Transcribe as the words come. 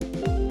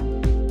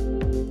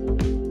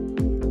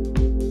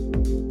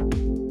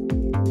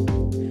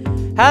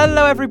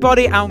Hello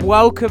everybody and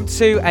welcome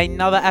to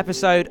another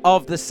episode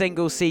of the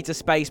Single Seater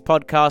Space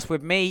podcast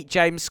with me,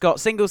 James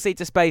Scott, Single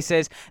Seater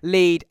Space's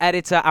lead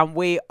editor, and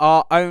we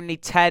are only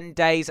 10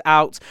 days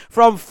out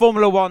from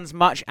Formula One's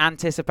much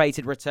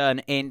anticipated return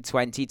in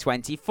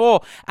 2024.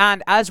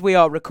 And as we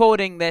are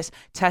recording this,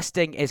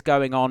 testing is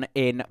going on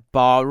in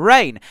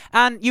Bahrain.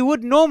 And you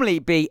would normally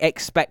be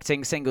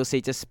expecting Single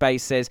Seater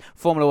Space's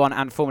Formula One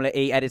and Formula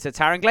E editor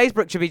Taryn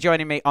Glazebrook to be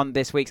joining me on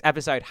this week's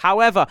episode.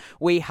 However,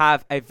 we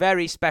have a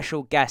very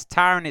special guest.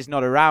 Taryn is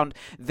not around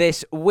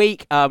this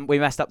week. We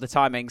messed up the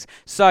timings.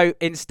 So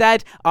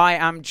instead, I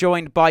am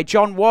joined by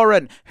John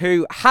Warren,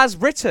 who has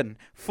written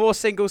for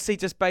Single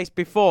Seater Space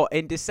before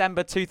in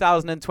December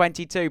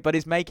 2022, but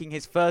is making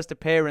his first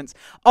appearance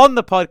on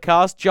the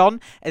podcast. John,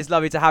 it's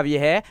lovely to have you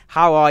here.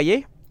 How are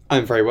you?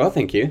 I'm very well,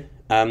 thank you.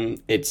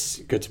 It's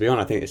good to be on.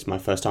 I think it's my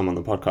first time on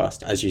the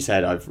podcast. As you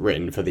said, I've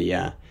written for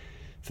the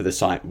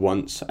site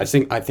once. I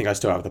think I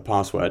still have the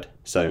password,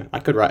 so I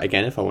could write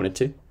again if I wanted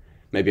to.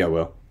 Maybe I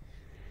will.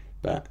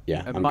 But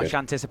yeah, a much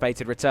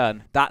anticipated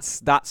return.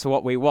 That's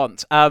what we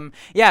want.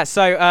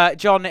 So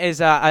John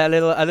is a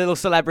little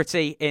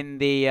celebrity in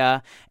the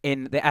F1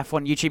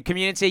 YouTube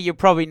community. You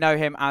probably know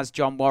him as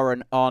John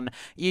Warren on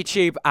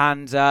YouTube,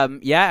 and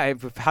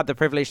I've had the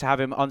privilege to have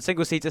him on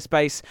Single Seater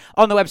Space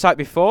on the website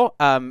before.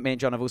 Me and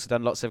John have also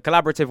done lots of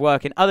collaborative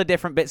work in other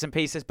different bits and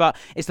pieces, but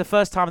it's the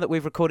first time that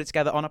we've recorded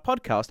together on a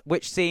podcast,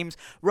 which seems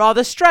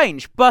rather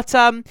strange. But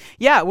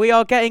we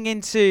are getting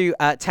into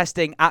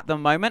testing at the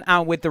moment,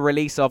 and with the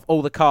release of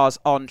all the cars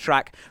on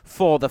track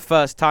for the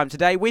first time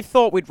today, we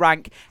thought we'd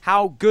rank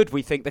how good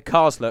we think the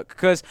cars look,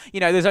 because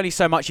there's only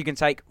so much you can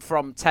take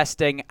from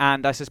testing,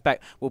 and I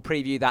suspect we'll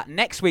preview that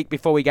next week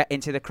before we get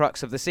into the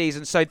crux of the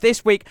season. So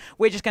this week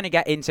we're just going to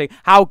get into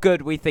how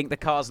good we think the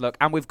cars look,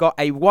 and we've got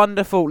a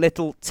wonderful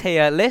little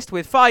tier list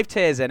with 5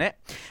 tiers in it.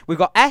 We've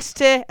got S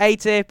tier, A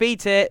tier, B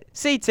tier,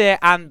 C tier,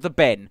 and the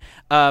bin.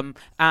 John,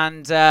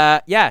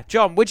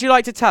 would you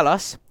like to tell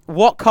us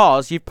what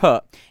cars you've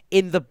put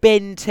in the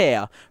bin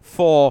tier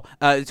for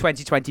the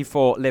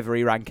 2024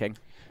 livery ranking?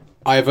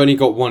 I have only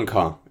got one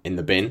car in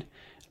the bin,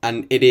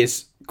 and it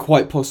is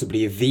quite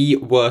possibly the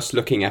worst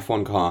looking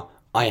F1 car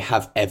I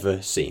have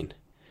ever seen.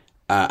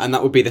 And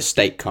that would be the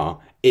Stake car.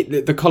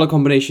 The colour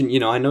combination,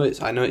 I know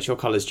it's your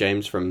colours,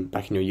 James, from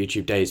back in your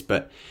YouTube days,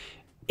 but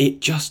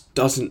it just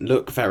doesn't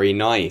look very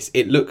nice.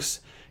 It looks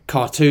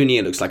cartoony,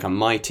 it looks like a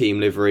My Team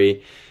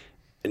livery.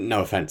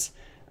 No offence.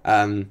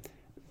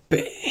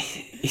 But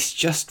it's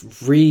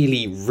just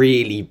really,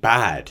 really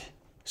bad.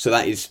 So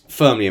that is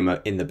firmly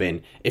in the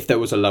bin. If there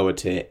was a lower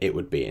tier, it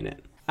would be in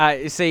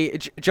it. See,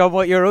 John,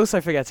 what you're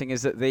also forgetting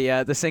is that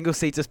the Single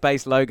Seater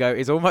Space logo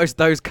is almost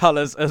those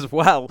colours as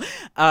well.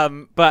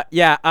 I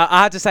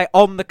had to say,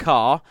 on the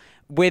car,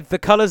 with the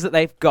colours that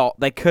they've got,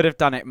 they could have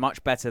done it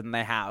much better than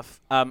they have.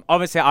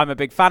 Obviously, I'm a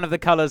big fan of the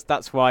colours.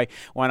 That's why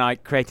when I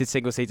created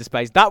Single Seater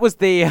Space, that was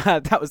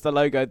the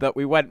logo that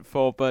we went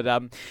for. But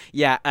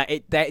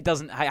it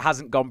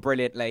hasn't gone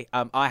brilliantly.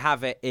 I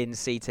have it in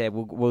C tier.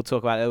 We'll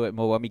talk about it a little bit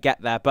more when we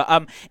get there.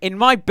 But in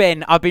my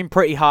bin, I've been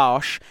pretty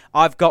harsh.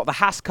 I've got the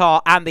Haas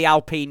car and the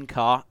Alpine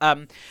car.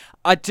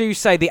 I do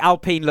say the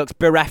Alpine looks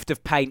bereft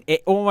of paint.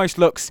 It almost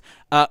looks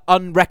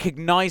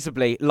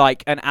unrecognisably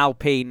like an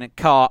Alpine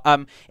car.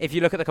 If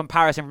you look at the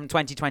comparison from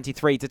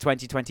 2023 to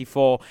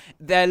 2024,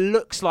 there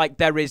looks like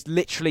there is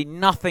literally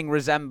nothing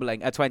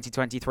resembling a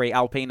 2023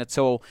 Alpine at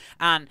all.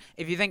 And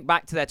if you think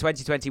back to their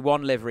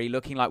 2021 livery,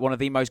 looking like one of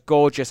the most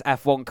gorgeous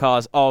F1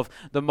 cars of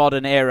the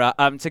modern era,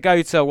 to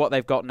go to what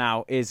they've got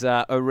now is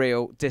a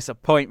real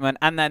disappointment.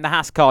 And then the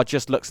Haas car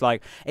just looks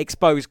like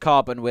exposed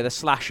carbon with a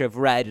slash of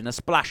red and a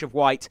splash of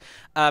white.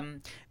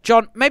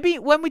 John, maybe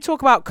when we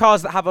talk about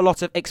cars that have a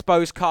lot of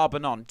exposed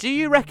carbon on, do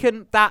you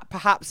reckon that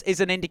perhaps is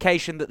an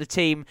indication that the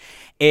team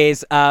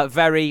is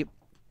very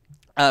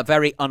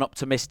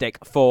unoptimistic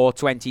for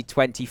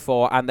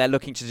 2024, and they're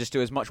looking to just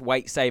do as much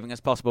weight saving as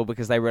possible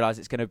because they realise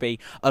it's going to be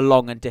a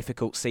long and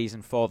difficult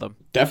season for them?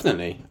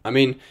 Definitely. I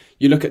mean,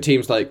 you look at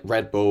teams like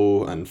Red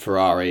Bull and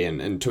Ferrari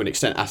and to an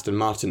extent Aston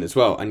Martin as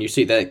well, and you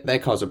see their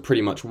cars are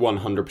pretty much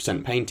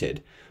 100%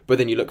 painted. But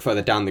then you look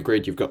further down the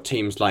grid, you've got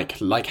teams like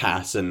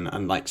Haas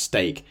and like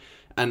Stake,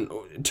 and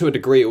to a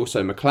degree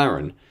also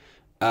McLaren,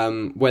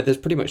 where there's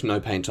pretty much no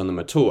paint on them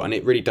at all. And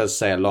it really does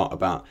say a lot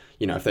about,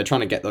 if they're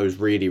trying to get those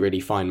really, really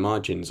fine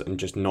margins and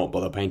just not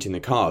bother painting the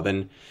car,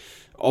 then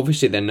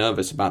obviously they're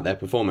nervous about their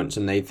performance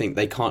and they think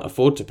they can't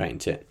afford to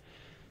paint it.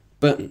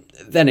 But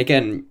then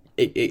again,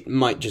 it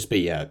might just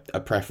be a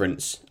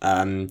preference.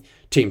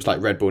 Teams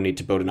like Red Bull need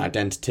to build an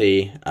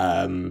identity,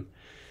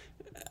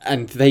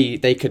 and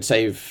they could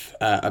save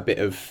a bit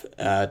of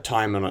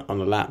time on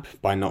a lap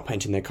by not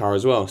painting their car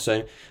as well.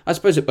 So I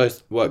suppose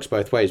it works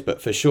both ways.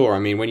 But for sure, I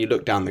mean, when you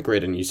look down the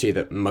grid and you see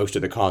that most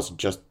of the cars are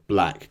just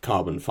black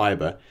carbon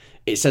fibre,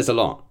 it says a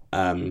lot.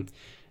 And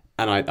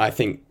I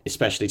think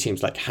especially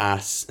teams like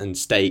Haas and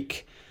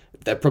Stake,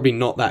 they're probably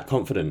not that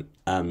confident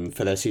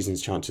for their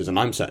season's chances. And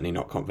I'm certainly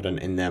not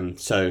confident in them.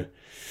 So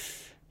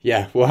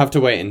Yeah, we'll have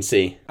to wait and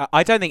see.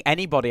 I don't think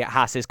anybody at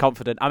Haas is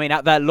confident. I mean,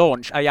 at their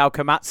launch, Ayao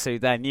Komatsu,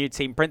 their new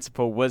team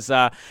principal, was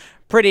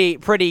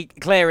pretty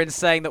clear in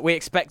saying that we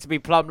expect to be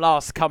plumb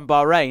last come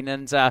Bahrain.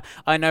 And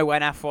I know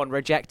when F1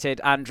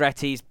 rejected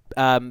Andretti's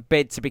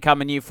bid to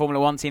become a new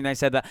Formula One team, they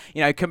said that,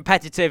 you know,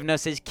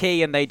 competitiveness is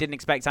key, and they didn't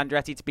expect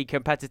Andretti to be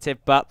competitive.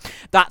 But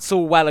that's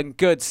all well and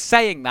good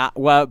saying that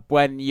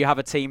when you have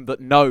a team that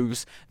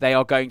knows they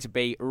are going to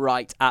be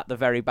right at the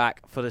very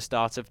back for the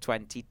start of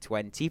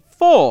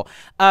 2024.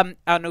 And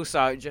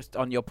also, just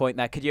on your point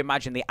there, could you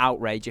imagine the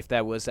outrage if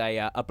there was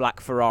a black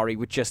Ferrari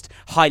with just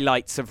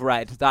highlights of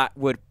red? That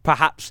would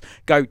perhaps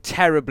go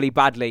terribly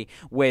badly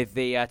with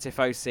the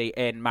Tifosi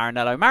in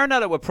Maranello.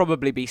 Maranello would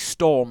probably be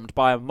stormed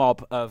by a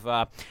mob of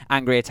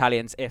angry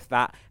Italians if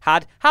that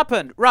had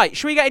happened. Right,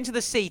 should we get into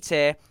the C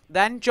tier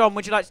then? John,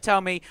 would you like to tell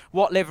me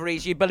what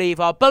liveries you believe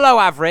are below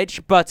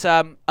average but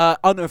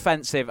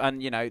unoffensive,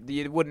 and, you know,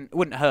 you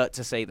wouldn't hurt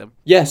to see them?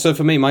 Yeah, so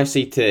for me, my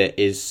C tier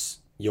is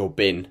your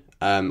bin.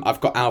 I've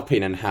got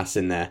Alpine and Haas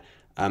in there.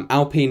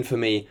 Alpine, for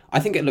me,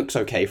 I think it looks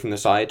okay from the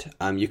side.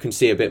 You can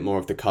see a bit more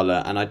of the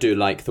colour, and I do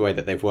like the way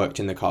that they've worked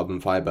in the carbon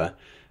fibre.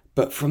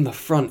 But from the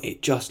front,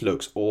 it just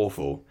looks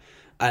awful.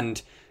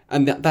 And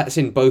that's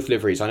in both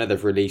liveries. I know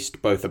they've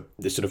released both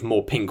the sort of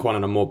more pink one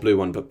and a more blue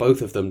one, but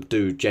both of them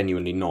do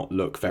genuinely not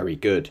look very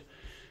good.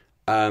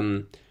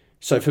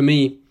 So for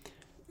me,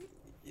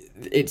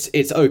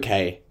 it's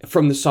okay.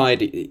 From the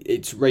side,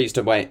 it's raised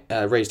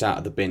out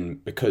of the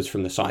bin, because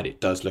from the side it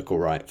does look all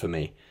right for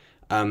me.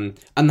 And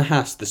the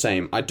Haas, the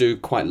same. I do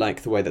quite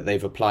like the way that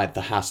they've applied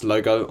the Haas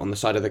logo on the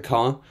side of the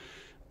car.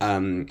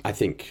 I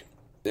think,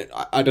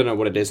 I don't know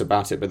what it is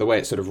about it, but the way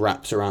it sort of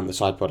wraps around the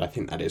side pod, I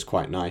think that is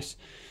quite nice.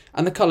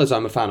 And the colours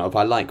I'm a fan of.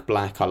 I like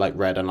black, I like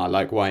red, and I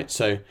like white,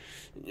 so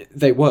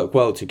they work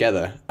well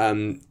together.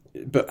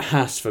 But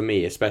Haas, for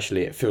me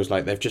especially, it feels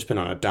like they've just been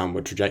on a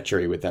downward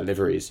trajectory with their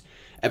liveries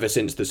ever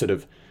since the sort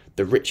of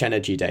the Rich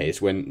Energy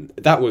days, when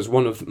that was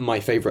one of my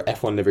favourite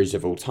F1 liveries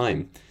of all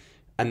time.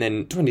 And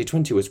then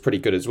 2020 was pretty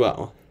good as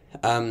well.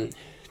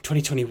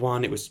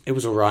 2021, it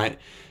was all right.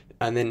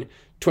 And then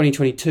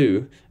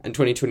 2022 and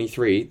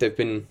 2023, they've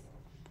been,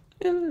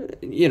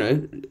 you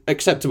know,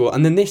 acceptable.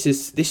 And then this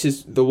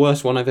is the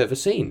worst one I've ever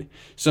seen.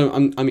 So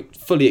I'm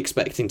fully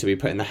expecting to be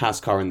putting the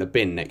Haas car in the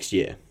bin next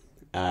year.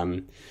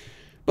 But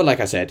like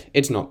I said,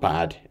 it's not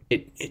bad.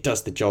 It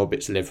does the job.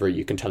 It's livery.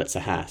 You can tell it's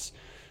a Haas,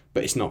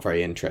 but it's not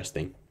very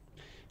interesting.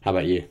 How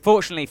about you?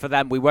 Fortunately for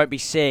them, we won't be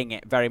seeing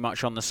it very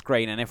much on the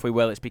screen, and if we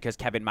will, it's because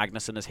Kevin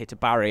Magnussen has hit a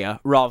barrier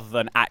rather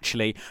than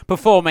actually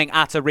performing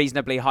at a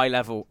reasonably high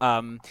level.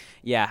 With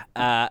the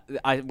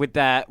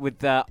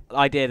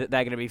idea that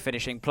they're going to be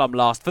finishing plumb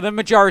last for the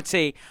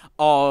majority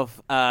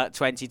of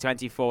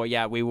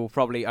 2024, we will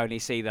probably only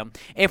see them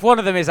if one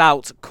of them is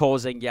out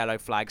causing yellow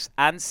flags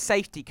and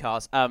safety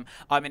cars. I'm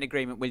in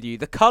agreement with you.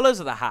 The colours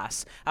of the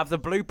Haas have the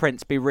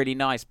blueprints be really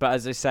nice, but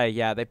as I say,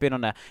 they've been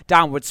on a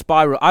downward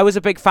spiral. I was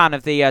a big fan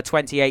of the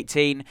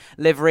 2018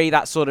 livery,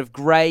 that sort of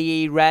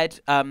grey red.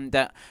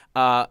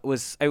 That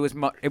was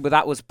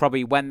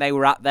probably when they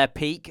were at their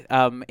peak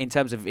in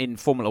terms of in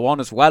Formula One,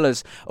 as well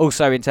as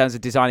also in terms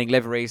of designing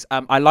liveries.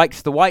 I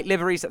liked the white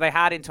liveries that they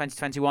had in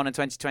 2021 and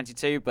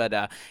 2022,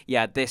 but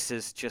this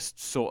is just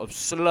sort of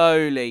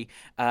slowly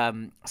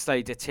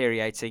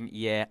deteriorating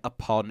year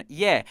upon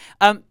year.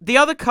 The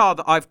other car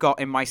that I've got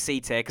in my C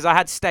tier, because I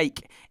had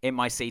Stake in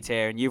my C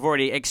tier, and you've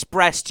already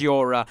expressed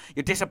your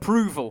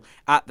disapproval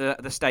at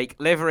the Stake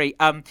livery.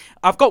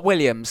 I've got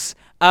Williams.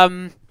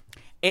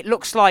 It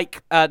looks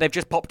like they've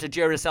just popped a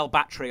Duracell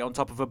battery on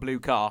top of a blue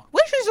car,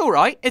 which is all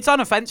right. It's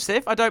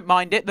unoffensive. I don't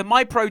mind it. The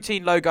My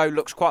Protein logo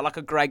looks quite like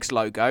a Greggs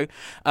logo.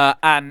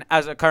 And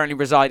as I currently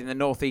reside in the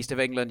northeast of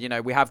England,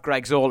 we have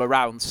Greggs all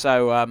around.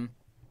 So,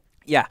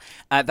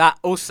 that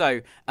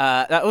also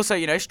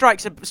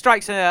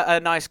strikes a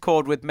nice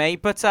chord with me.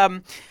 But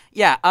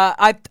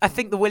I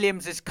think the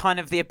Williams is kind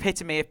of the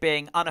epitome of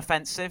being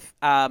unoffensive.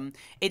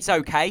 It's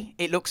okay.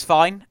 It looks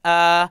fine.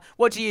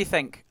 What do you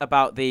think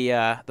about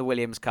the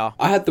Williams car?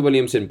 I had the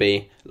Williams in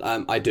B.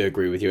 I do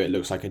agree with you. It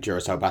looks like a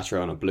Duracell battery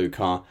on a blue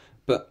car.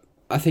 But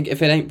I think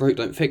if it ain't broke,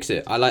 don't fix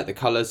it. I like the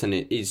colours, and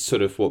it is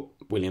sort of what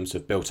Williams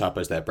have built up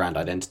as their brand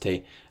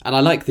identity. And I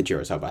like the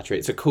Duracell battery.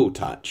 It's a cool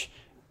touch.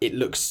 It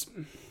looks...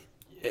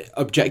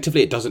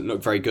 Objectively, it doesn't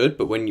look very good,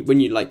 but when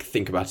you like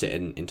think about it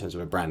in terms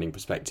of a branding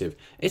perspective,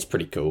 it's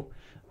pretty cool.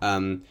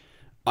 I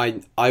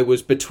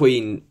was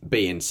between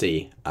B and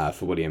C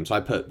for Williams.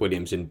 I put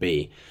Williams in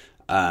B,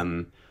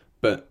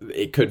 but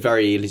it could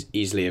very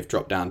easily have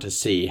dropped down to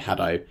C had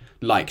I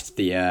liked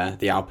the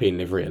Alpine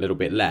livery a little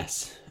bit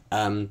less.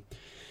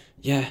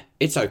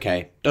 It's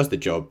okay. Does the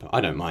job.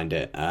 I don't mind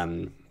it.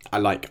 I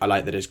like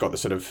that it's got the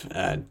sort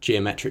of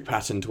geometric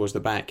pattern towards the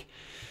back.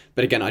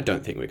 But again, I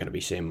don't think we're going to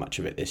be seeing much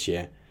of it this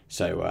year.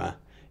 So,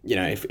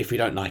 if we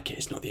don't like it,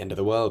 it's not the end of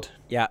the world.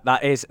 Yeah,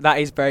 that is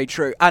very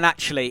true. And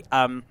actually,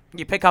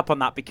 You pick up on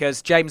that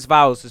because James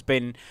Vowles has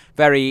been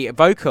very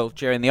vocal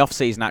during the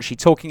off-season, actually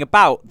talking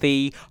about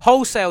the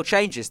wholesale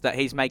changes that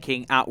he's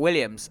making at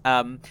Williams.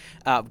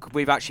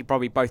 We've actually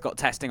probably both got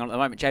testing on at the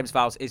moment. James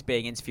Vowles is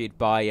being interviewed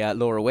by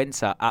Laura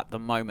Winter at the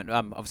moment.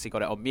 Obviously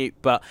got it on mute,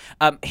 but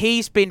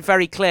he's been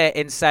very clear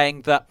in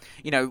saying that,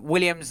 you know,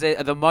 Williams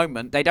at the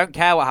moment, they don't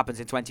care what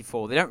happens in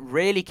 24. They don't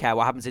really care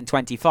what happens in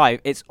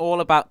 25. It's all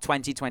about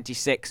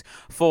 2026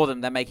 for them.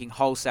 They're making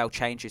wholesale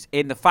changes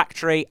in the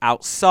factory,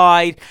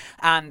 outside,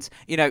 and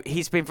you know,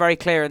 he's been very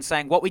clear in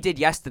saying what we did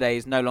yesterday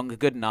is no longer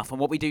good enough, and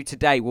what we do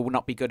today will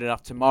not be good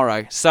enough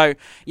tomorrow. So,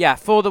 yeah,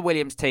 for the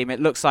Williams team, it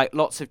looks like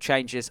lots of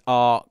changes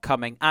are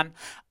coming. And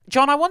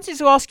John, I wanted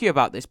to ask you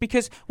about this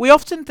because we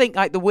often think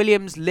like the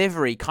Williams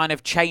livery kind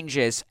of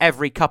changes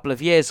every couple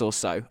of years or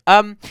so.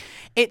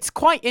 It's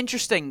quite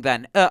interesting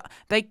then.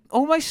 They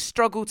almost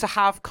struggle to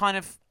have kind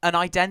of an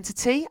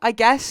identity, I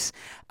guess,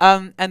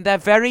 and they're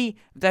very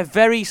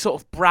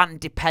sort of brand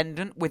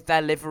dependent with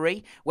their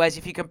livery. Whereas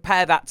if you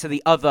compare that to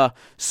the other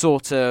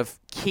sort of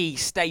key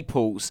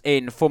staples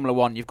in Formula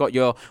One, you've got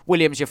your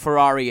Williams, your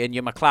Ferrari, and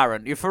your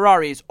McLaren. Your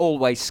Ferrari is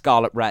always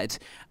scarlet red,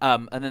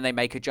 and then they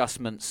make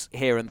adjustments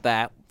here and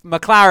there.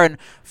 McLaren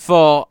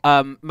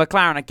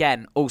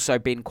again also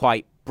been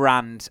quite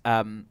brand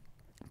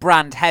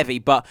heavy,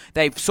 but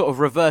they've sort of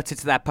reverted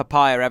to their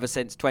papaya ever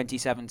since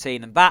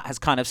 2017, and that has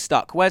kind of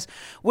stuck. Whereas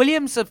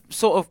Williams have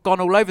sort of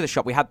gone all over the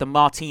shop. We had the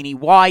Martini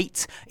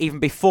White. Even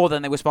before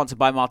then, they were sponsored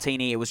by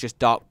Martini. It was just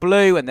dark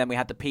blue, and then we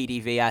had the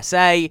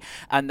PDVSA,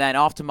 and then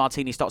after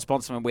Martini stopped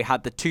sponsoring, we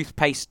had the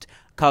toothpaste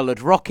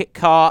coloured rocket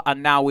car,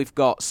 and now we've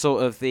got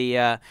sort of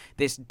the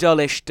this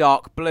dullish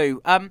dark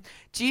blue.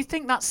 Do you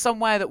think that's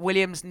somewhere that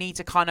Williams need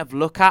to kind of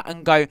look at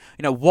and go,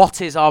 you know,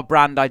 what is our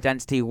brand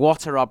identity?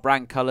 What are our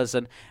brand colours?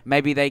 And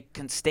maybe they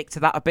can stick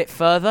to that a bit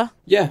further?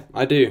 Yeah,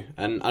 I do.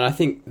 And I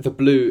think the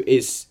blue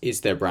is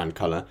their brand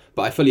colour.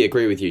 But I fully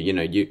agree with you. You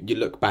know, you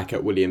look back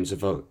at Williams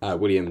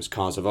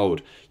cars of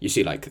old, you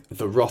see like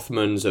the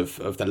Rothmans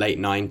of the late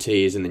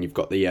 90s, and then you've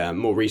got the,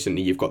 more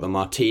recently, you've got the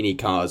Martini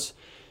cars.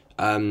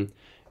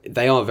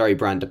 They are very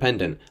brand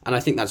dependent, and I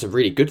think that's a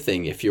really good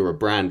thing if you're a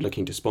brand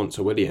looking to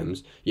sponsor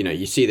Williams. You know,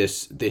 you see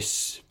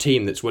this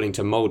team that's willing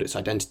to mould its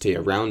identity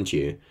around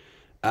you,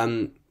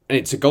 and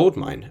it's a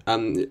goldmine.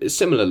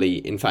 Similarly,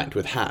 in fact,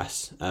 with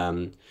Haas,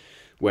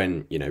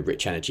 when, you know,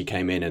 Rich Energy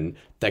came in and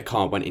their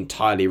car went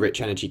entirely Rich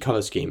Energy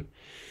colour scheme.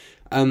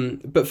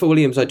 But for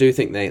Williams, I do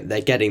think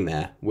they're getting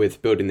there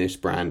with building this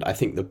brand. I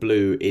think the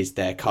blue is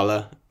their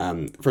colour.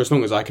 For as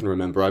long as I can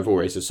remember, I've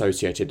always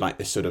associated like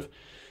this sort of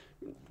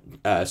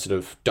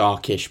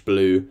darkish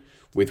blue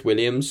with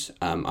Williams.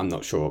 I'm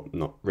not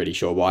really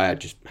sure why, I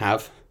just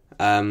have.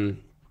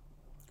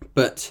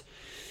 But,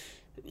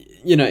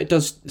 you know, it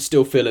does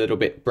still feel a little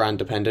bit brand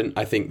dependent.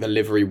 I think the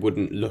livery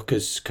wouldn't look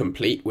as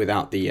complete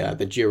without the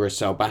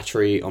Duracell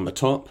battery on the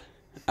top.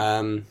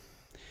 But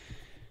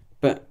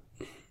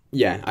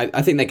yeah,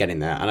 I think they're getting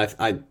there,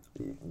 and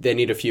they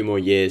need a few more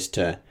years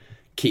to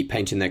keep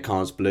painting their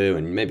cars blue,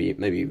 and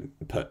maybe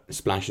put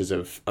splashes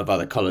of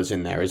other colours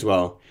in there as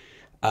well.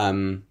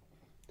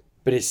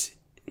 But it's,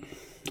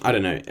 I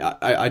don't know,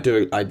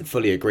 I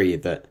fully agree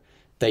that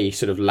they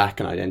sort of lack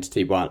an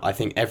identity, while I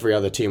think every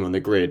other team on the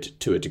grid,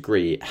 to a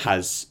degree,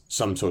 has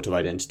some sort of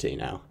identity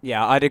now.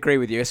 Yeah, I'd agree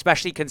with you,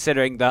 especially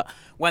considering that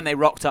when they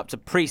rocked up to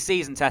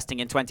pre-season testing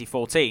in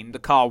 2014, the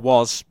car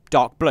was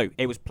dark blue.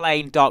 It was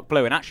plain dark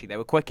blue, and actually they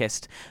were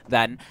quickest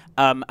then.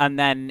 And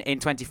then in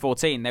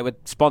 2014, they were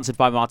sponsored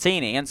by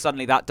Martini, and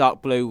suddenly that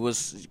dark blue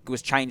was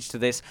changed to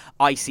this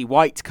icy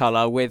white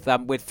colour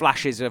with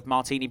flashes of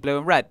Martini blue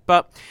and red.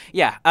 But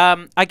yeah,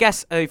 I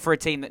guess for a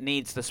team that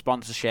needs the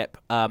sponsorship,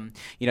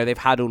 you know, they've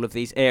had all of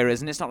these eras,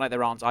 and it's not like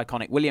there aren't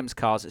iconic Williams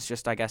cars. It's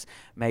just, I guess,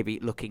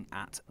 maybe looking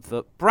at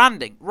the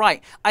branding.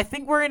 Right, I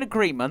think we're in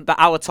agreement that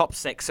our top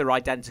six are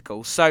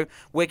identical, so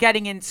we're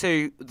getting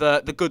into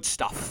the good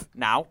stuff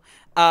now.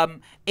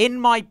 In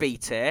my B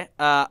tier,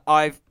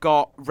 I've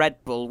got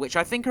Red Bull, which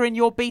I think are in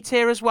your B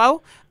tier as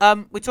well.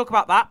 We talk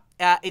about that.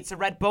 It's a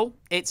Red Bull.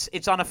 It's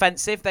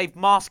unoffensive. They've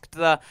masked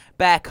the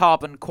bare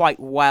carbon quite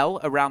well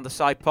around the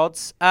side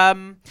pods.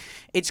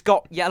 It's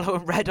got yellow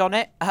and red on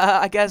it.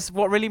 I guess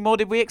what really more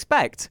did we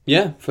expect?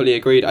 Yeah, fully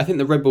agreed. I think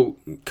the Red Bull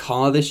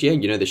car this year,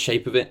 you know, the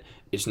shape of it,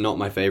 it's not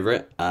my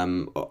favourite.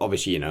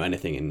 Obviously, you know,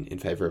 anything in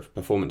favour of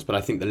performance, but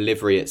I think the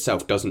livery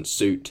itself doesn't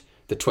suit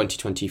the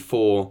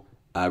 2024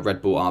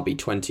 Red Bull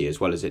RB20 as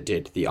well as it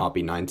did the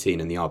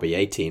RB19 and the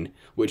RB18,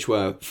 which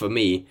were, for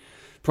me,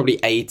 probably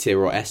A tier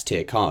or S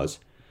tier cars.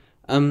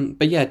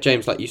 But yeah,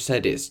 James, like you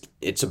said,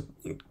 it's a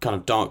kind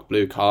of dark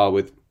blue car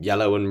with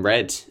yellow and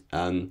red.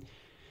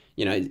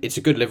 You know, it's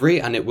a good livery,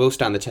 and it will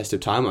stand the test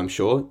of time, I'm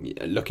sure.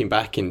 Looking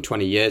back in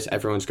 20 years,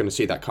 everyone's going to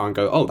see that car and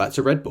go, oh, that's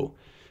a Red Bull.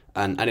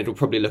 And it'll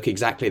probably look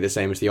exactly the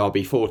same as the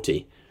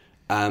RB40.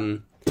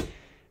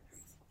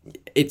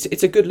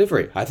 It's a good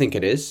livery, I think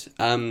it is.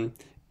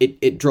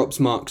 It drops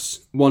marks,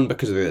 one,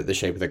 because of the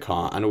shape of the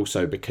car, and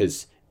also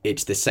because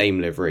it's the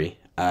same livery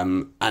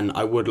And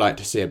I would like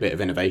to see a bit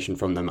of innovation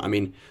from them. I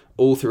mean,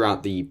 all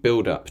throughout the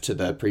build-up to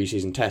the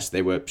pre-season test,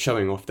 they were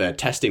showing off their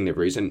testing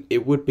liveries, and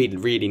it would be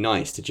really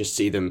nice to just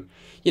see them,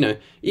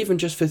 even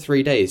just for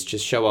 3 days,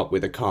 just show up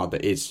with a car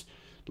that is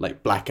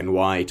like black and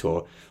white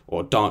or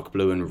dark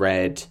blue and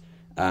red,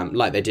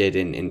 like they did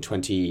in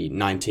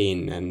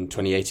 2019 and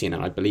 2018,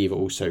 and I believe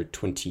also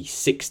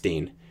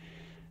 2016.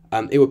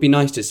 It would be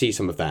nice to see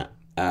some of that.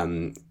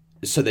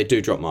 So they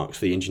do drop marks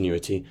for the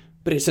ingenuity,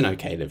 but it's an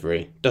okay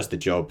livery. Does the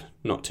job,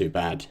 not too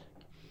bad.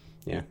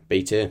 Yeah,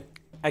 B tier.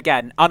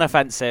 Again,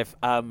 unoffensive,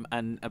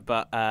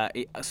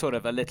 but sort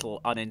of a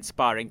little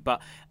uninspiring.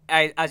 But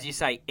as you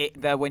say,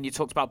 when you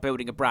talked about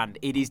building a brand,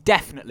 it is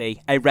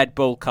definitely a Red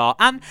Bull car.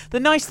 And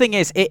the nice thing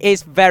is, it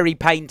is very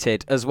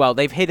painted as well.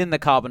 They've hidden the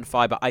carbon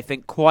fibre, I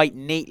think, quite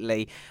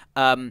neatly.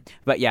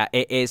 But yeah,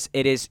 it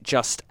is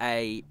just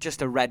a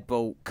Red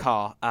Bull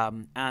car,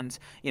 and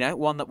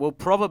one that will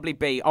probably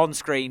be on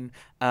screen.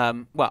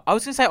 Well, I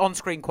was going to say on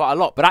screen quite a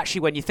lot, but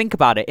actually, when you think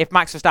about it, if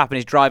Max Verstappen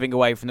is driving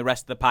away from the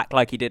rest of the pack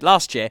like he did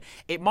last year,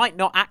 it might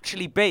not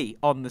actually be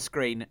on the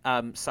screen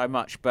so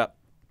much. But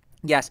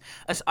yes,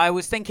 as I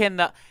was thinking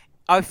that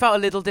I felt a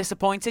little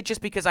disappointed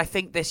just because I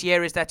think this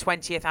year is their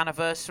 20th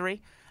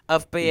anniversary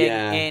of being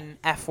in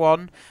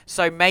F1.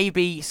 So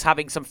maybe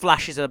having some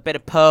flashes of a bit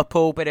of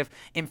purple, bit of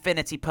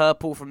infinity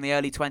purple from the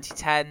early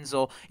 2010s,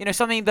 or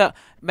something that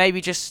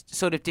maybe just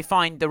sort of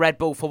defined the Red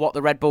Bull for what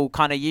the Red Bull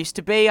kind of used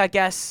to be, I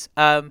guess.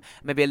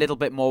 Maybe a little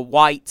bit more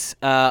white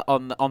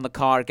on the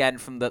car again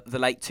from the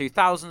late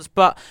 2000s,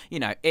 but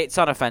it's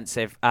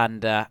unoffensive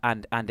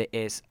and it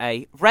is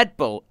a Red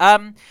Bull.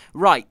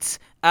 Right.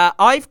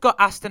 I've got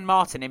Aston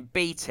Martin in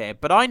B tier,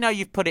 but I know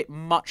you've put it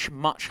much,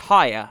 much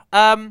higher.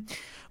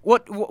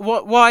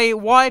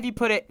 Why have you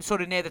put it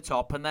sort of near the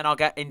top, and then I'll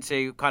get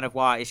into kind of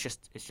why it's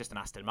just an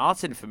Aston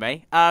Martin for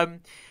me.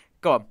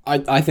 Go on.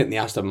 I think the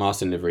Aston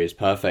Martin livery is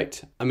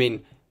perfect. I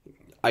mean,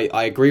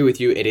 I agree with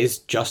you, it is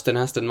just an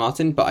Aston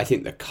Martin, but I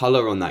think the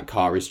colour on that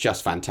car is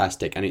just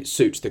fantastic, and it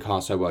suits the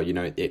car so well.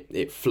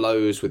 It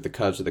flows with the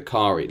curves of the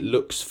car, it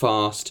looks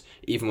fast,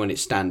 even when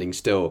it's standing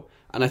still.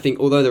 And I think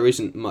although there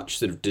isn't much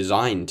sort of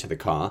design to the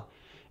car,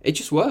 it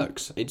just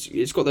works.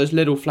 It's got those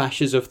little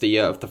flashes of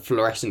the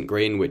fluorescent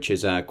green, which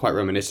is quite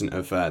reminiscent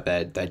of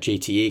their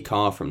GTE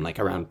car from like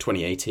around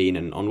 2018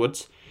 and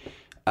onwards.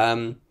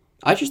 I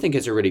just think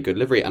it's a really good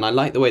livery, and I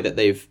like the way that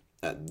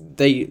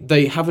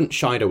they haven't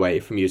shied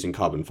away from using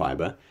carbon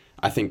fibre.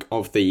 I think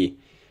of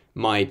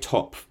my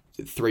top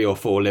 3 or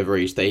 4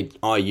 liveries, they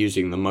are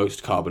using the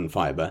most carbon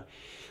fibre,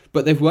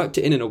 but they've worked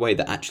it in a way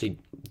that actually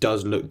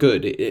does look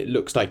good. It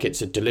looks like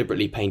it's a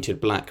deliberately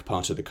painted black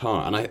part of the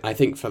car, and I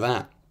think for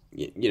that,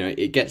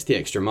 it gets the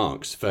extra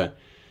marks for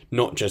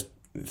not just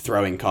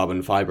throwing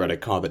carbon fibre at a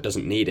car that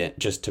doesn't need it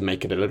just to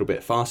make it a little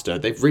bit faster.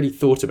 They've really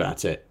thought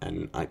about it,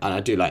 and I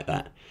do like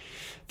that.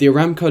 The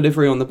Aramco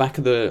livery on the back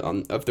of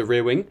the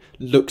rear wing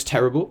looks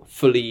terrible,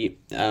 fully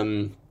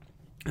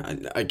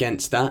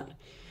against that.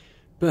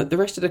 But the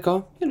rest of the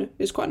car,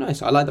 is quite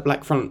nice. I like the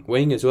black front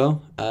wing as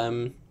well.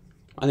 I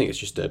think it's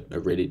just a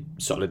really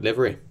solid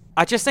livery.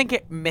 I just think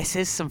it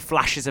misses some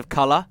flashes of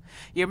colour.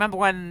 You remember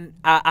when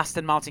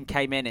Aston Martin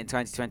came in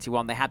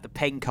 2021, they had the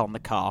pink on the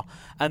car,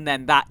 and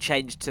then that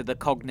changed to the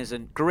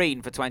cognizant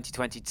green for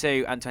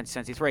 2022 and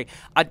 2023.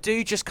 I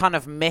do just kind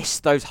of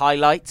miss those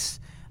highlights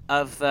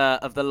of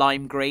the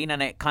lime green,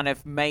 and it kind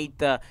of made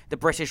the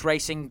British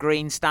racing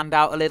green stand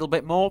out a little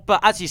bit more. But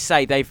as you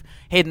say, they've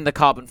hidden the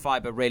carbon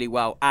fibre really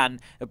well,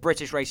 and the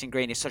British racing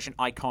green is such an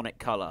iconic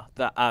colour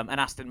that an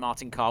Aston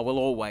Martin car will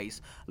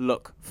always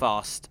look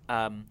fast.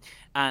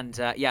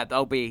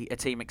 There'll be a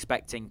team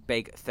expecting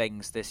big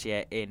things this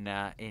year in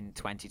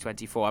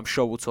 2024. I'm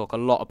sure we'll talk a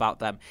lot about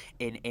them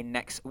in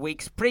next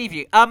week's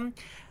preview.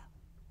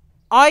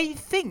 I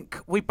think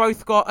we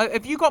both got.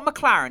 Have you got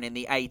McLaren in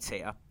the A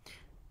tier?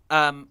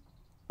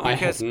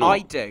 Because I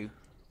do.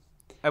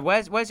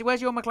 Where's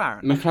your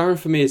McLaren? McLaren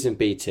for me is in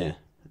B tier.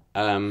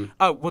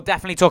 We'll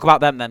definitely talk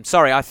about them then.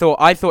 Sorry, I thought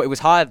it was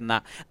higher than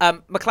that.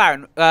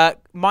 McLaren,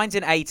 mine's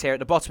in A tier, at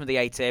the bottom of the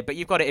A tier, but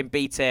you've got it in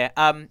B tier.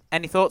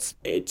 Any thoughts?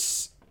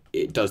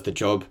 It does the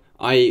job.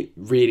 I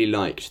really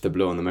liked the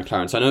blue on the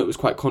McLaren. So I know it was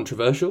quite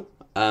controversial.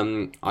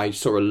 I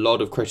saw a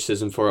lot of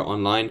criticism for it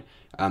online.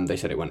 They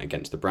said it went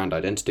against the brand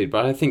identity,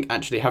 but I think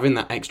actually having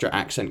that extra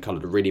accent colour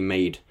really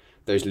made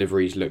those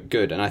liveries look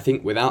good, and I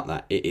think without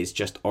that it is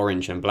just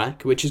orange and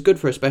black, which is good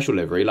for a special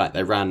livery like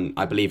they ran,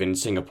 I believe, in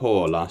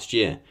Singapore last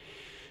year.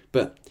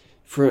 But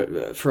for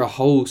a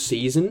whole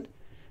season,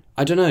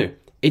 I don't know,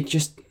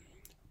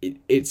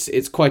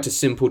 it's quite a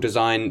simple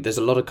design. There's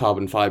a lot of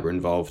carbon fibre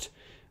involved,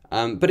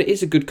 but it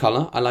is a good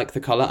colour. I like the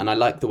colour, and I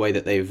like the way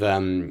that they've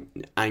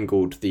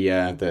angled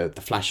the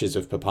flashes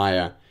of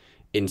papaya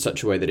in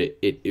such a way that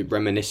it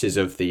reminisces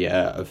of the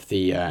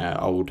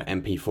old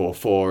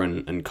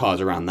MP4 and cars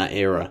around that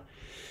era.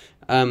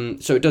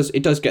 So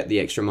it does get the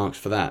extra marks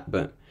for that,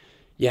 but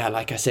yeah,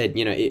 like I said,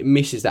 it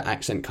misses that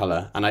accent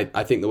colour, and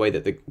I think the way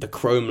that the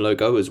chrome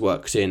logo as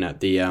works in at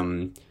the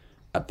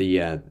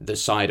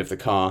side of the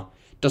car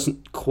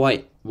doesn't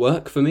quite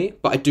work for me,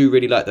 but I do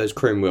really like those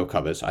chrome wheel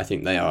covers. I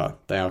think they are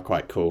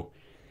quite cool.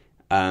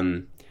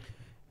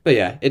 But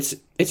yeah, it's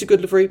a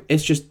good livery.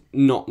 It's just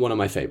not one of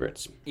my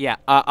favourites. Yeah,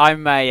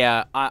 I'm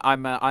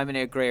an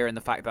agreeer in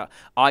the fact that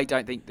I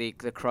don't think the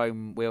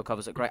chrome wheel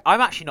covers are great.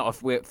 I'm actually not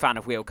a fan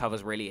of wheel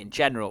covers really in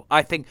general.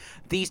 I think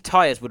these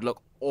tyres would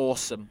look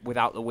awesome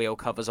without the wheel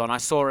covers on. I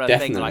saw a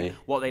thing like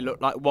what they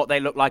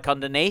look like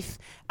underneath,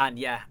 and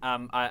yeah,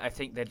 I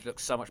think they'd look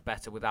so much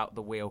better without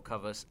the wheel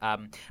covers.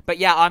 But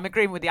yeah, I'm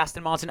agreeing with the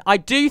Aston Martin. I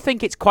do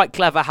think it's quite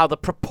clever how the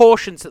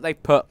proportions that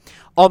they've put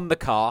on the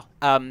car,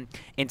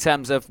 in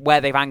terms of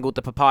where they've angled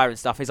the papaya and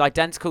stuff, is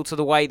identical to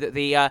the way that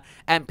the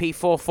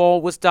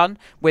MP44 was done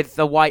with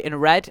the white and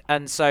red,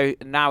 and so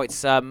now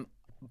it's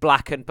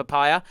black and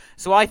papaya.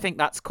 So I think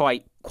that's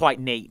quite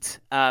neat.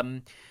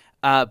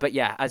 But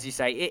yeah, as you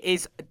say, it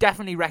is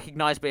definitely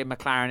recognisably a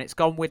McLaren. It's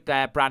gone with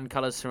their brand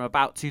colours from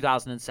about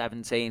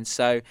 2017.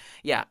 So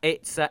yeah,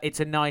 it's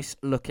a nice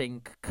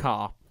looking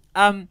car.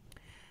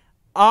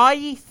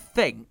 I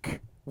think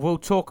we'll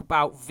talk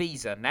about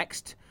Visa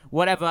next.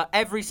 Whatever,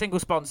 every single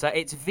sponsor,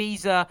 it's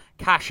Visa,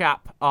 Cash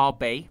App,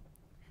 RB.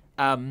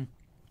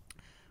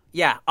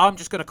 Yeah, I'm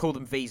just going to call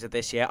them Visa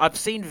this year. I've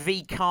seen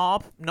V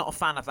Carb, not a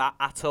fan of that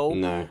at all.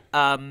 No.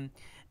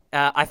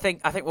 I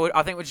think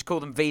we'll just call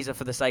them Visa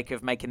for the sake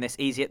of making this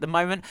easy at the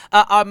moment.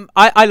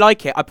 I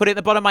like it. I put it at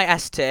the bottom of my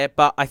S tier,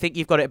 but I think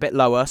you've got it a bit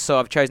lower, so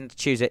I've chosen to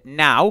choose it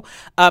now.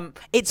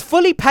 It's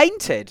fully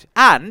painted,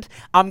 and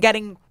I'm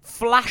getting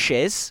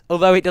flashes,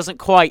 although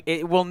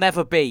it will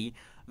never be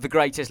the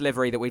greatest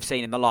livery that we've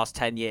seen in the last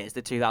 10 years,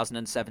 the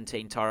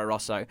 2017 Toro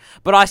Rosso.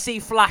 But I see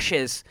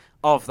flashes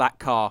of that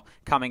car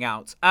coming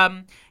out.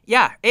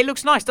 Yeah, it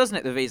looks nice, doesn't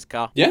it, the Visa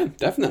car? Yeah,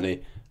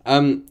 definitely.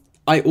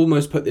 I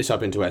almost put this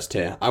up into S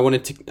tier. I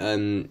wanted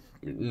to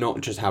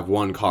not just have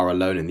one car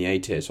alone in the A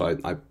tier, so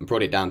I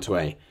brought it down to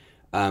A.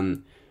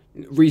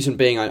 Reason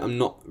being, I'm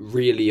not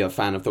really a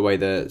fan of the way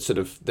there's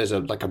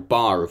a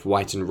bar of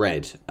white and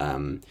red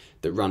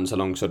that runs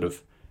along sort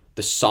of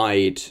the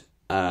side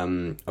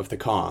of the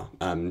car,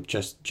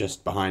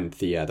 just behind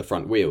the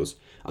front wheels.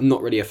 I'm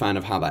not really a fan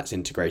of how that's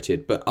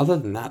integrated, but other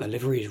than that, the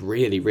livery is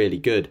really, really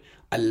good.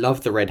 I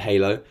love the red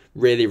halo,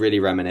 really, really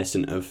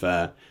reminiscent of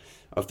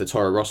the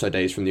Toro Rosso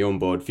days from the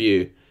onboard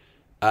view.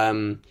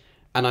 And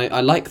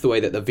I like the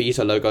way that the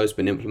Visa logo's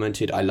been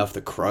implemented. I love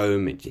the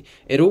chrome.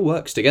 It all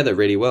works together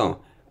really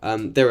well.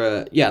 There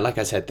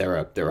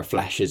are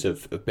flashes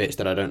of bits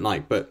that I don't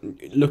like, but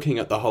looking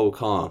at the whole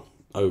car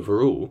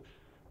overall,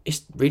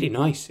 it's really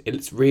nice.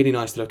 It's really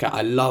nice to look at.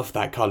 I love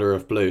that colour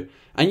of blue.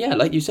 And yeah,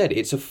 like you said,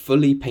 it's a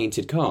fully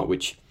painted car,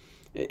 which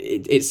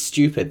it's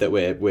stupid that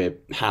we're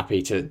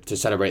happy to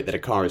celebrate that a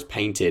car is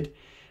painted.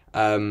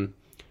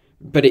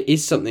 But it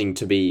is something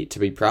to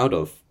be proud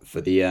of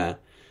for the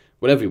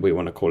whatever we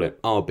want to call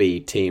it,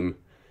 RB team.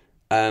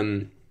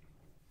 And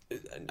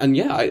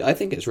yeah, I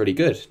think it's really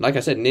good. Like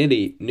I said,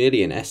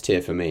 nearly an S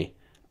tier for me.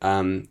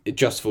 It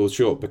just falls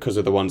short because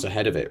of the ones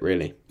ahead of it,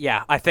 really.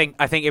 Yeah, I think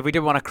if we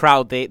didn't want to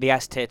crowd the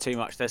S tier too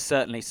much, there's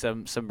certainly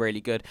some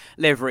really good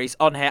liveries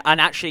on here.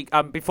 And actually,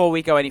 before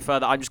we go any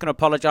further, I'm just going to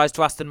apologise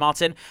to Aston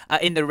Martin.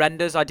 In the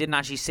renders, I didn't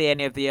actually see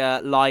any of the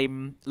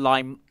lime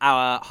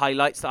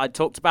highlights that I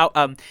talked about.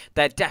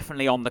 They're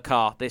definitely on the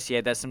car this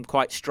year. There's some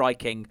quite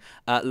striking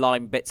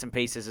lime bits and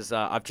pieces, as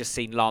I've just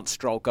seen Lance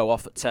Stroll go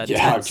off at turn 10.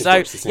 I've just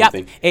watched the same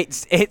thing.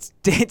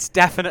 It's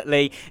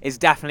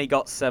definitely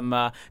got some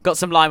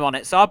lime on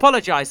it. So I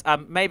apologise.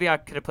 Maybe I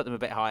could have put them a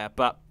bit higher,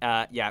 but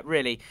yeah,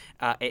 really,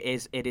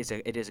 it is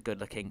a good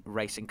looking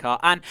racing car.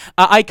 And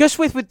I just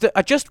wish with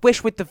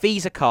the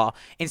Visa car,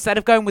 instead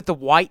of going with the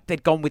white,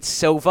 they'd gone with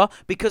silver,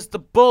 because the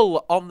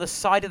bull on the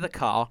side of the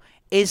car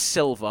is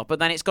silver, but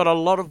then it's got a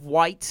lot of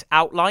white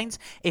outlines.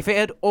 If it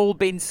had all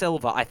been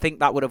silver, I think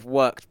that would have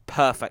worked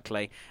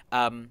perfectly.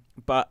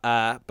 But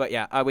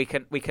yeah, we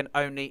can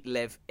only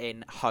live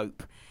in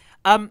hope.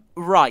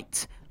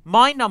 Right,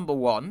 my number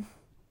one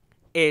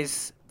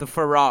is the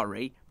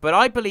Ferrari, but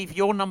I believe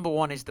your number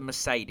one is the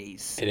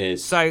Mercedes. It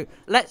is. So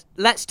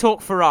let's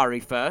talk Ferrari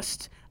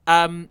first.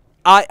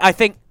 I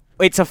think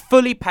it's a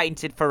fully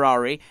painted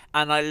Ferrari,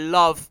 and I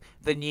love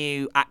the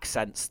new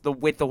accents,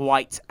 with the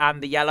white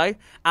and the yellow.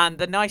 And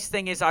the nice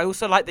thing is, I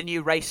also like the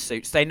new race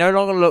suits. They no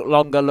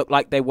longer look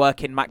like they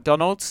work in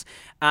McDonald's,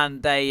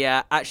 and they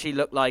actually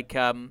look like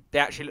a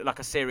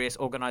serious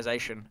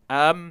organisation.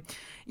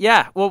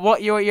 Yeah. Well,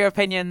 what are your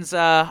opinions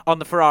on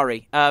the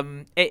Ferrari?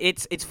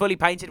 It's fully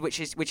painted, which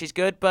is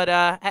good. But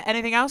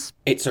anything else?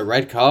 It's a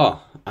red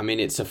car. I mean,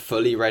 it's a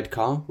fully red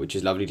car, which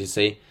is lovely to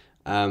see.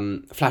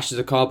 Flashes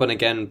of carbon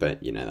again,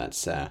 but you know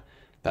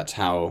that's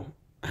how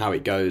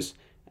it goes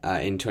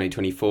in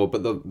 2024.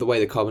 But the way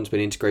the carbon's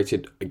been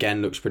integrated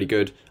again looks pretty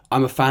good.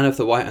 I'm a fan of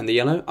the white and the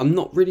yellow. I'm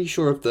not really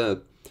sure of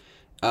the.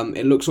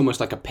 It looks almost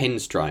like a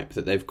pinstripe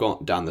that they've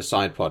got down the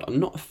side pod. I'm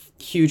not a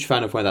huge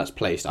fan of where that's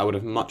placed. I would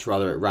have much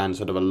rather it ran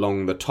sort of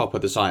along the top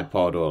of the side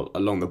pod or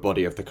along the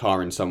body of the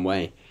car in some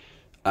way.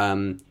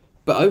 But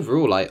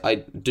overall, I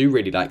do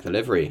really like the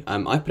livery.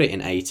 I put it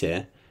in A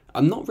tier.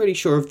 I'm not really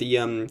sure of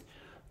the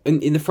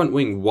in the front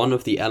wing, one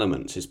of the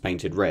elements is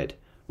painted red,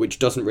 which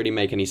doesn't really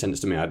make any sense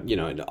to me.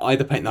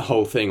 Either paint the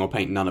whole thing or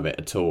paint none of it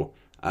at all.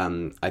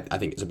 I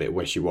think it's a bit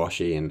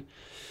wishy-washy and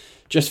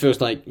just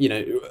feels like,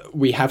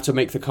 we have to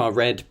make the car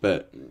red,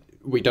 but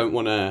we don't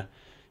want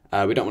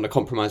to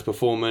compromise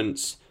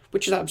performance,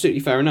 which is absolutely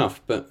fair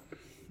enough. But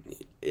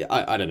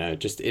I don't know,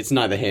 just it's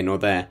neither here nor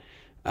there.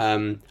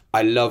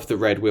 I love the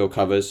red wheel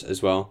covers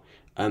as well.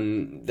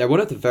 They're one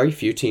of the very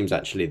few teams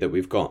actually that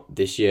we've got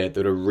this year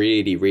that are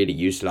really, really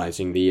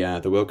utilising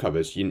the wheel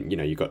covers.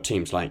 You've got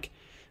teams like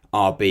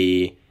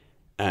RB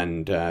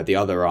and the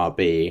other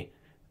RB,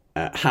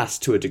 Haas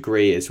to a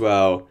degree as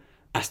well,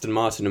 Aston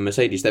Martin and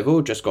Mercedes. They've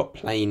all just got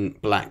plain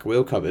black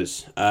wheel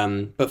covers.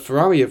 But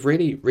Ferrari have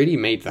really, really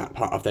made that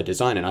part of their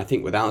design, and I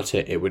think without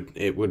it,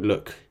 it would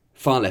look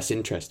far less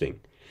interesting.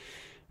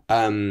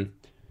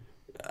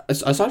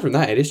 Aside from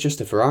that, it is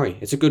just a Ferrari.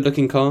 It's a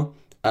good-looking car.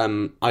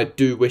 I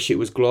do wish it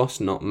was gloss,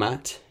 not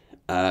matte.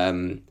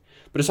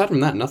 But aside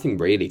from that, nothing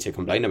really to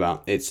complain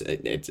about. It's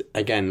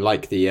again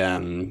like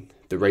the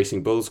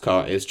Racing Bulls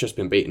car. It's just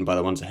been beaten by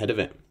the ones ahead of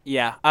it.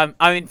 Yeah.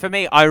 I mean, for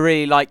me, I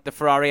really like the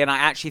Ferrari, and I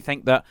actually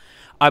think that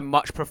I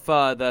much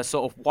prefer the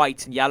sort of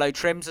white and yellow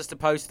trims as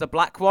opposed to the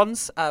black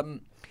ones.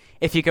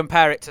 If you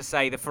compare it to,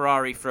 say, the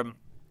Ferrari from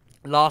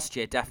last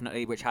year,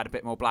 definitely, which had a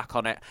bit more black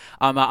on it.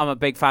 I'm a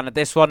big fan of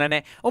this one, and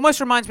it almost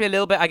reminds me a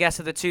little bit, I guess,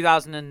 of the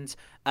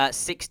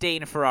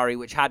 2016 Ferrari,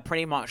 which had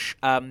pretty much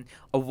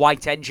a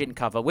white engine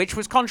cover, which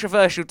was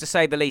controversial to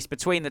say the least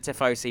between the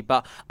Tifosi,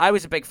 but I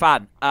was a big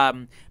fan.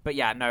 But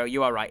yeah, no,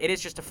 you are right. It is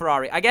just a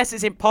Ferrari. I guess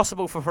it's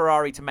impossible for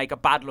Ferrari to make a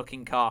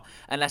bad-looking car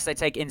unless they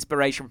take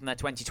inspiration from their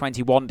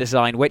 2021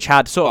 design, which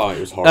had sort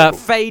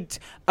of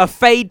a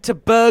fade to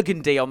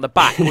burgundy on the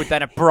back with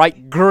then a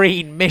bright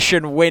green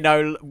Mission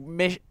Winnow.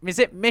 Is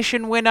it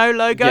Mission Winnow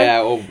logo? Yeah,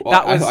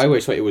 I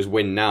always thought it was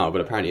Win Now,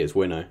 but apparently it's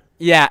Winnow.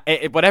 Yeah,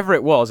 whatever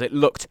it was, it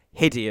looked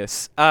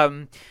hideous.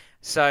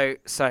 So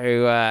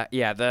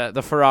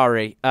the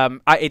Ferrari.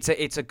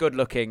 It's a good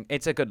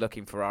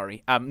looking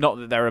Ferrari. Not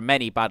that there are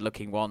many bad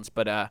looking ones,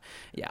 but I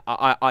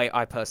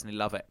personally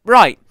love it.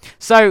 Right.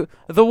 So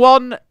the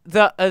one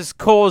that has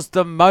caused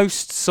the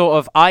most sort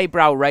of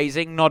eyebrow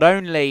raising, not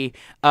only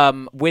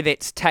with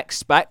its tech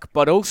spec,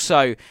 but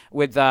also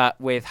with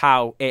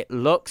how it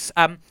looks.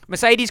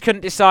 Mercedes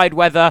couldn't decide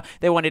whether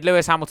they wanted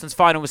Lewis Hamilton's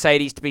final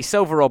Mercedes to be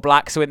silver or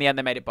black, so in the end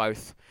they made it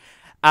both.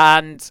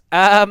 And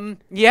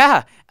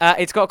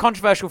it's got a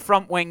controversial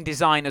front wing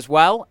design as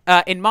well.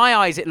 In my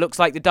eyes, it looks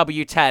like the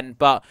W10,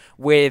 but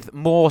with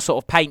more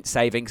sort of paint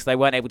savings. They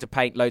weren't able to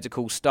paint loads of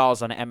cool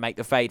stars on it and make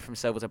the fade from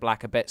silver to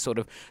black a bit sort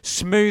of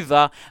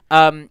smoother.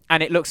 And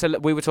it looks,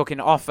 we were talking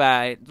off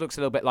air, it looks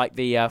a little bit like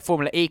the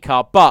Formula E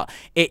car, but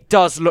it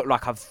does look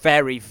like a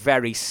very,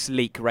 very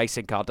sleek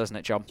racing car, doesn't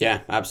it, John? Yeah,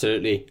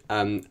 absolutely.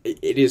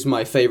 It is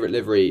my favourite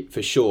livery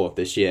for sure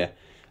this year.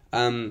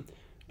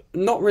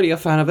 Not really a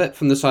fan of it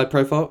from the side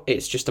profile.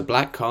 It's just a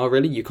black car,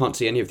 really. You can't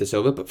see any of the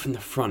silver, but from the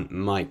front,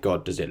 my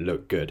God, does it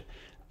look good.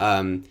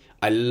 I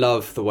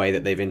love the way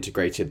that they've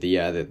integrated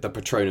the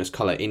Petronas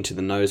colour into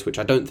the nose, which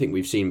I don't think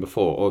we've seen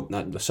before, or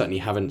certainly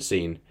haven't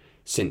seen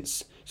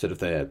since sort of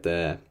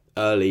the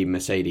early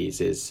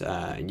Mercedes is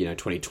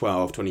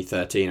 2012,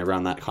 2013,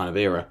 around that kind of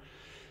era.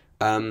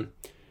 The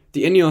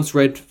Ineos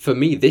red, for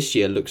me, this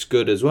year looks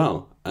good as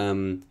well.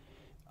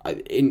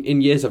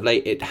 In years of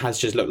late, it has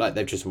just looked like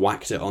they've just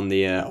whacked it on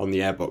the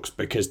airbox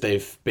because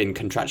they've been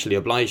contractually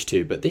obliged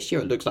to. But this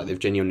year, it looks like they've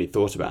genuinely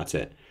thought about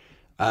it.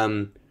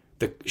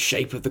 The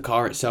shape of the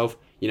car itself,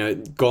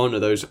 gone are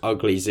those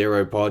ugly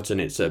zero pods, and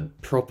it's a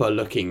proper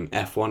looking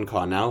F1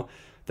 car now.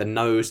 The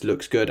nose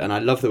looks good, and I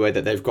love the way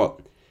that they've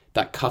got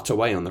that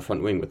cutaway on the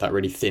front wing with that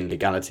really thin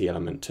legality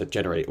element to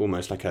generate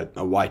almost like a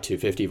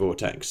Y250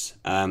 vortex.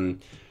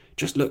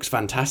 Just looks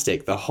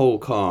fantastic. The whole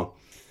car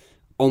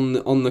on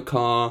the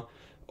car.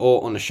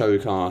 Or on a show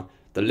car,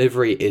 the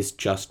livery is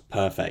just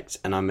perfect,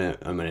 and I'm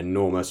an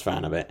enormous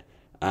fan of it.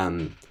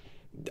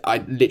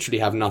 I literally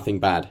have nothing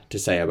bad to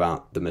say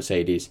about the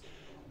Mercedes.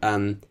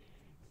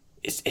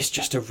 It's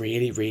just a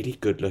really, really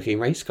good-looking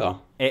race car.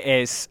 It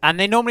is. And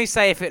they normally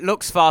say if it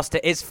looks fast,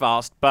 it is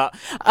fast. But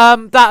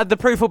that the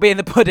proof will be in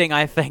the pudding,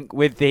 I think,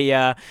 with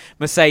the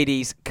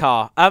Mercedes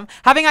car.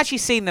 Having actually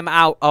seen them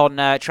out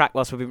on track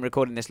whilst we've been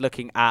recording this,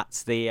 looking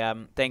at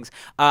the things,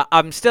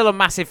 I'm still a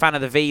massive fan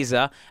of the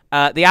Visa.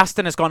 The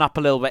Aston has gone up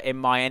a little bit in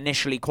my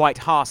initially quite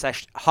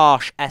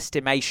harsh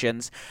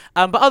estimations.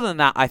 But other than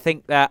that, I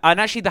think and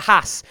actually the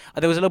Haas,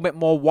 there was a little bit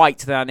more white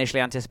than I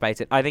initially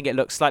anticipated. I think it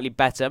looks slightly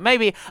better.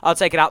 Maybe I'll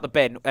take it out the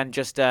bin and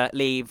just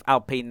leave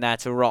Alpine there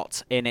to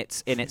rot in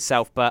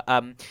itself, but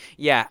the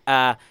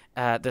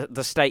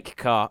steak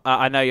car,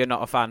 I know you're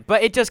not a fan,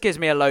 but it just gives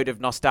me a load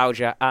of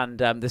nostalgia, and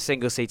the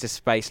single-seater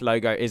space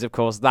logo is of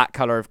course that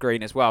colour of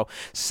green as well,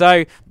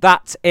 so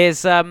that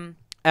is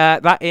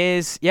That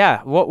is,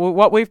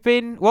 what we've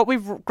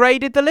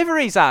graded the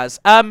liveries as.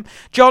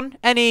 John,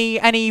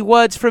 any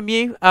words from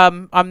you?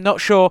 I'm not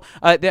sure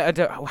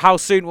how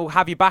soon we'll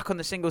have you back on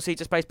the Single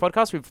Seater Space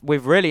podcast.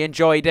 We've really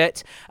enjoyed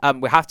it.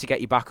 We have to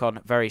get you back on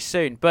very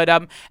soon. But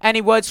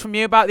any words from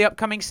you about the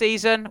upcoming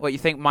season? What you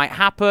think might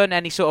happen?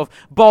 Any sort of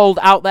bold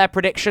out there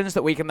predictions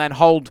that we can then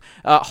hold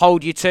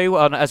you to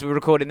on as we're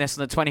recording this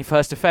on the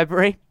 21st of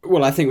February?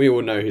 Well, I think we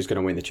all know who's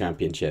going to win the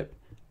championship.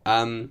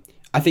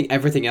 I think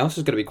everything else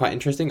is going to be quite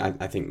interesting.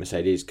 I think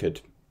Mercedes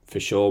could for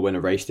sure win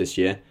a race this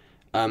year.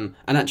 And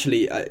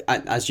actually,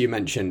 as you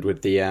mentioned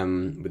with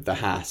the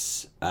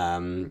Haas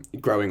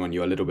growing on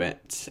you a little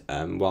bit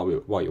while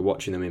you're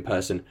watching them in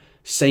person,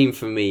 same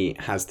for me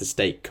has the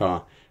Stake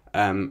car.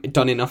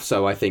 Done enough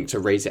so, I think, to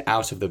raise it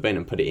out of the bin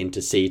and put it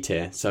into C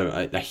tier.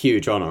 So a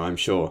huge honour, I'm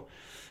sure.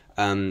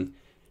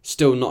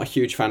 Still not a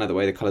huge fan of the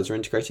way the colours are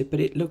integrated, but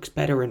it looks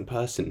better in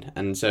person.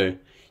 And so,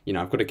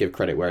 I've got to give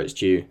credit where it's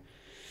due.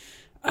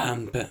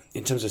 But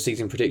in terms of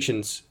season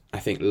predictions, I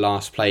think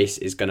last place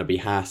is going to be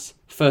Haas.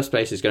 First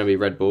place is going to be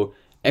Red Bull.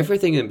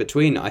 Everything in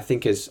between, I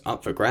think, is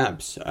up for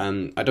grabs.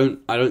 I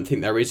don't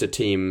think there is a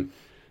team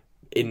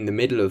in the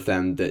middle of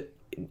them that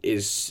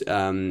is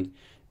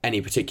any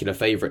particular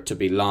favourite to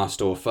be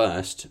last or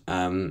first.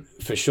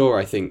 For sure,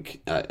 I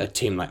think a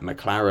team like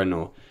McLaren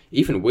or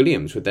even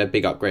Williams with their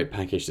big upgrade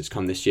package that's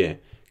come this year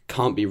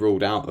can't be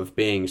ruled out of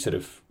being sort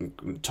of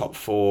top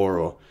 4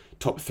 or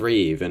top 3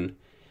 even.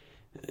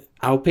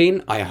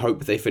 Alpine, I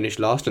hope they finish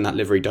last and that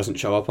livery doesn't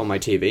show up on my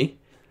TV.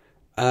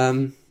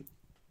 But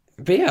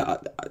yeah,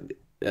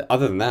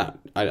 other than that,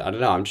 I don't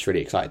know. I'm just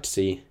really excited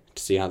to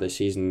see how this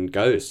season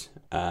goes.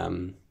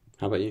 How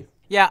about you?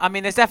 Yeah, I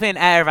mean, there's definitely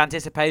an air of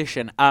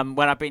anticipation.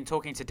 When I've been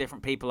talking to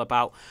different people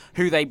about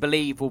who they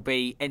believe will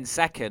be in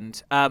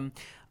second, it's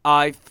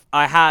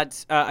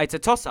a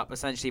toss-up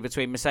essentially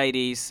between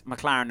Mercedes,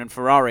 McLaren, and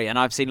Ferrari, and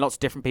I've seen lots of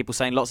different people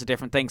saying lots of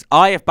different things.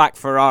 I have backed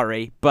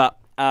Ferrari, but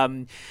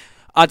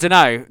I don't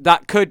know.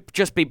 That could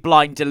just be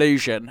blind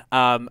delusion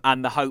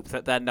and the hope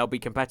that then they'll be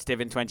competitive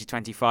in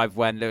 2025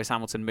 when Lewis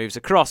Hamilton moves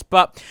across.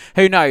 But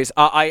who knows?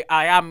 I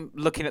am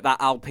looking at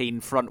that Alpine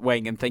front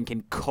wing and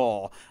thinking,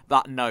 core,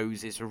 that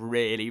nose is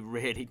really,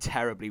 really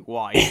terribly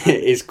wide.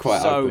 It is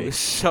quite ugly.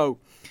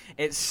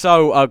 It's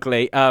so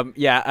ugly.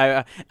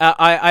 I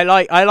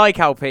like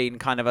Alpine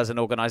kind of as an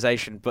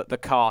organisation, but the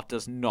car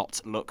does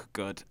not look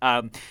good.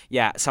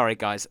 Sorry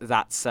guys,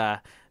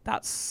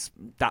 that's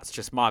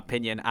just my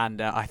opinion,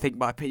 and I think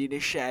my opinion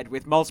is shared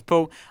with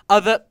multiple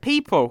other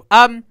people.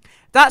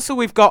 That's all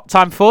we've got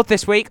time for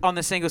this week on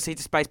the Single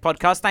Seater Space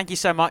podcast. Thank you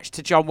so much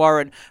to John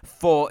Warren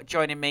for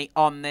joining me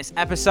on this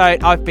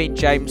episode. I've been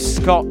James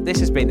Scott. This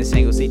has been the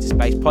Single Seater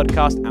Space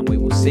podcast, and we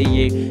will see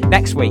you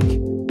next week.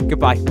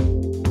 Goodbye.